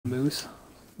moose.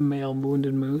 Male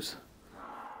wounded moose.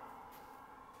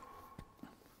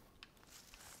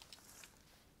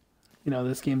 You know,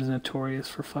 this game's notorious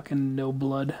for fucking no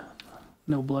blood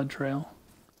trail.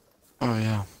 Oh,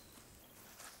 yeah.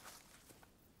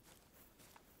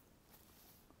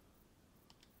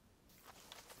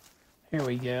 Here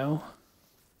we go.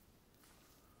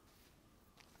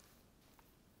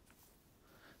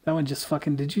 That one just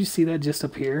fucking... Did you see that just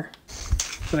appear?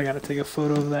 But I gotta take a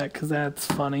photo of that because that's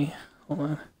funny. Hold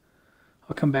on.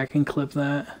 I'll come back and clip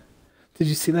that. Did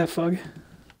you see that, Fug?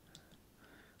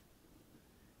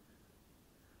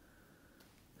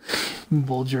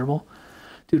 Bull gerbil.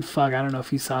 Dude, Fug, I don't know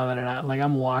if you saw that or not. Like,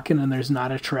 I'm walking and there's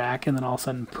not a track, and then all of a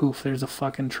sudden, poof, there's a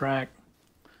fucking track.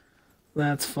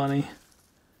 That's funny.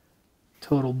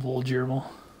 Total bull gerbil.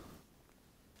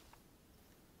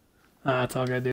 That's all good, dude.